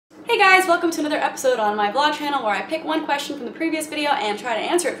Hey guys, welcome to another episode on my vlog channel where I pick one question from the previous video and try to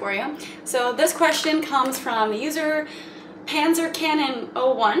answer it for you. So this question comes from the user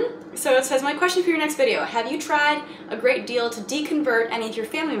PanzerCannon01. So it says, my question for your next video, have you tried a great deal to deconvert any of your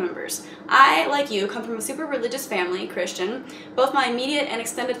family members? I, like you, come from a super religious family, Christian. Both my immediate and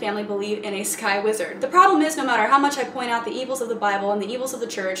extended family believe in a sky wizard. The problem is, no matter how much I point out the evils of the Bible and the evils of the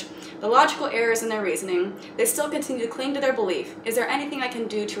church, the logical errors in their reasoning, they still continue to cling to their belief. Is there anything I can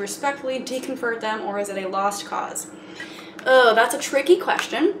do to respectfully deconvert them, or is it a lost cause? Oh, that's a tricky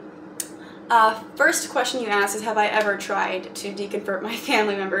question. First question you asked is, have I ever tried to deconvert my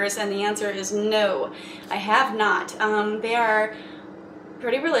family members? And the answer is no, I have not. They are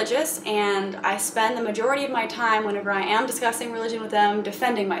pretty religious, and I spend the majority of my time whenever I am discussing religion with them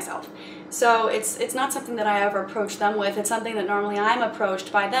defending myself. So it's not something that I ever approach them with. It's something that normally I'm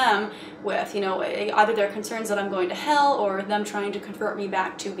approached by them with, either their concerns that I'm going to hell or them trying to convert me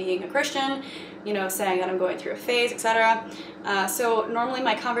back to being a Christian, saying that I'm going through a phase, etc. So normally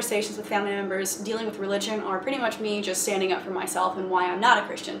my conversations with family members dealing with religion are pretty much me just standing up for myself and why I'm not a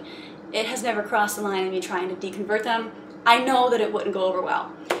Christian. It has never crossed the line of me trying to deconvert them. I know that it wouldn't go over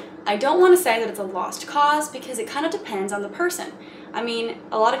well. I don't want to say that it's a lost cause because it kind of depends on the person. I mean,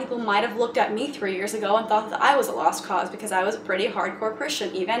 a lot of people might have looked at me 3 years ago and thought that I was a lost cause because I was a pretty hardcore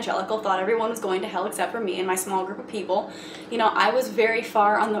Christian, evangelical, thought everyone was going to hell except for me and my small group of people. I was very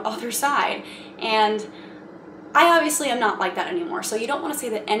far on the other side, and I obviously am not like that anymore. So you don't want to say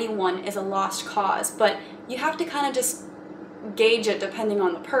that anyone is a lost cause, but you have to kind of just gauge it depending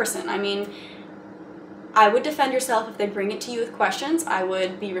on the person. I mean, I would defend yourself if they bring it to you with questions. I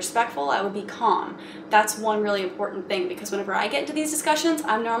would be respectful. I would be calm. That's one really important thing, because whenever I get into these discussions,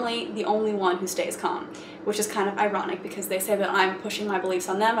 I'm normally the only one who stays calm, which is kind of ironic because they say that I'm pushing my beliefs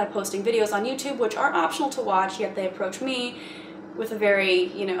on them by posting videos on YouTube, which are optional to watch, yet they approach me with a very,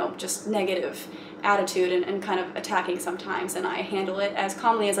 just negative attitude and kind of attacking sometimes, and I handle it as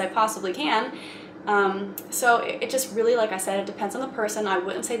calmly as I possibly can. So it just really, like I said, it depends on the person. I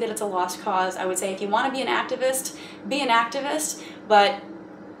wouldn't say that it's a lost cause. I would say if you want to be an activist, but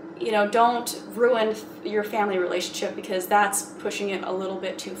don't ruin your family relationship, because that's pushing it a little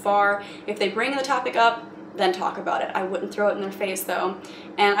bit too far. If they bring the topic up, then talk about it. I wouldn't throw it in their face though.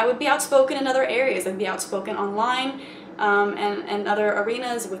 And I would be outspoken in other areas. I'd be outspoken online and other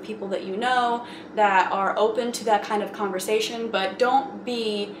arenas with people that that are open to that kind of conversation, but don't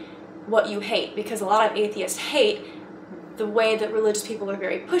be what you hate, because a lot of atheists hate the way that religious people are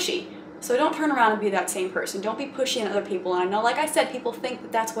very pushy. So don't turn around and be that same person. Don't be pushy on other people. And I know, like I said, people think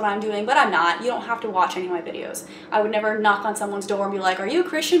that that's what I'm doing, but I'm not. You don't have to watch any of my videos. I would never knock on someone's door and be like, are you a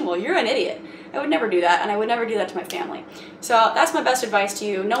Christian? Well, you're an idiot. I would never do that, and I would never do that to my family. So that's my best advice to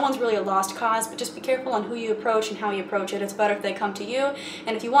you. No one's really a lost cause, but just be careful on who you approach and how you approach it. It's better if they come to you.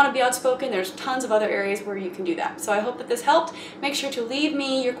 And if you want to be outspoken, there's tons of other areas where you can do that. So I hope that this helped. Make sure to leave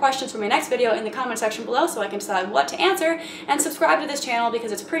me your questions for my next video in the comment section below so I can decide what to answer, and subscribe to this channel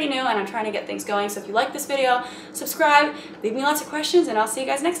because it's pretty new and I'm trying to get things going. So if you like this video, subscribe, leave me lots of questions, and I'll see you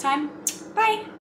guys next time. Bye!